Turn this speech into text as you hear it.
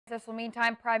Well,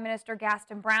 meantime, Prime Minister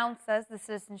Gaston Brown says the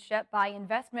citizenship by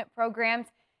investment programs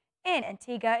in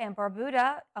Antigua and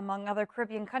Barbuda, among other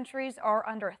Caribbean countries, are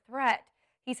under threat.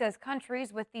 He says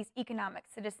countries with these economic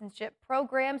citizenship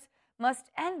programs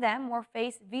must end them or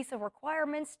face visa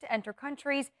requirements to enter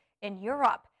countries in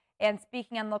Europe. And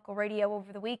speaking on local radio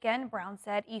over the weekend, Brown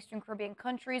said Eastern Caribbean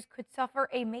countries could suffer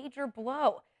a major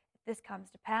blow if this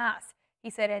comes to pass. He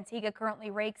said Antigua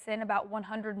currently rakes in about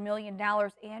 $100 million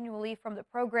annually from the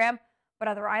program, but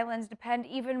other islands depend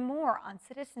even more on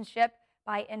citizenship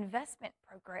by investment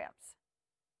programs.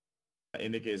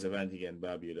 In the case of Antigua and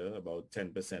Barbuda, about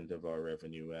 10% of our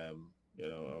revenue,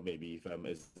 or maybe if I'm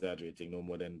exaggerating, no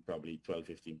more than probably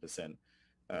 12-15%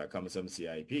 comes from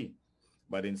CIP.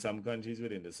 But in some countries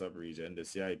within the sub-region, the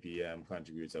CIP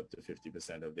contributes up to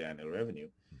 50% of the annual revenue.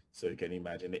 So you can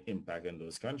imagine the impact in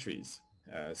those countries.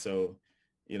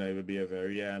 It would be a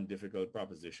very difficult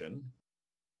proposition.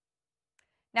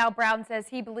 Now, Brown says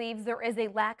he believes there is a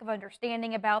lack of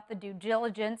understanding about the due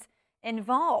diligence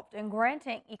involved in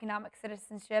granting economic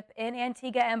citizenship in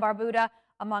Antigua and Barbuda,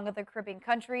 among other Caribbean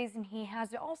countries, and he has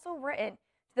also written to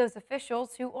those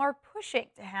officials who are pushing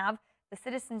to have the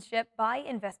citizenship by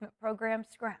investment program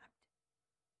scrapped.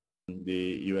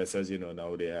 The U.S., as you know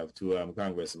now, they have two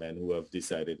congressmen who have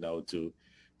decided now to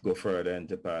go further and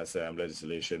to pass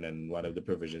legislation, and one of the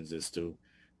provisions is to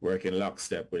work in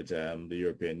lockstep with the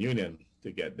European Union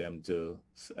to get them to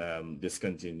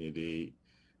discontinue the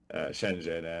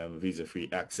Schengen visa-free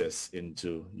access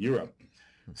into Europe.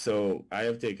 So I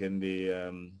have taken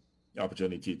the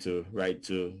opportunity to write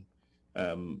to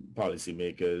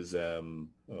policymakers,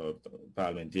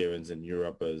 parliamentarians in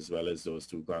Europe, as well as those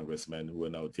two congressmen who are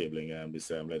now tabling this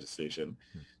legislation,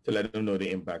 to let them know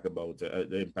the impact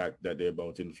that they're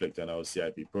about to inflict on our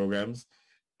CIP programs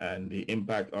and the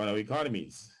impact on our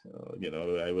economies.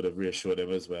 I would have reassured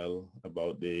them as well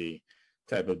about the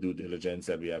type of due diligence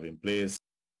that we have in place.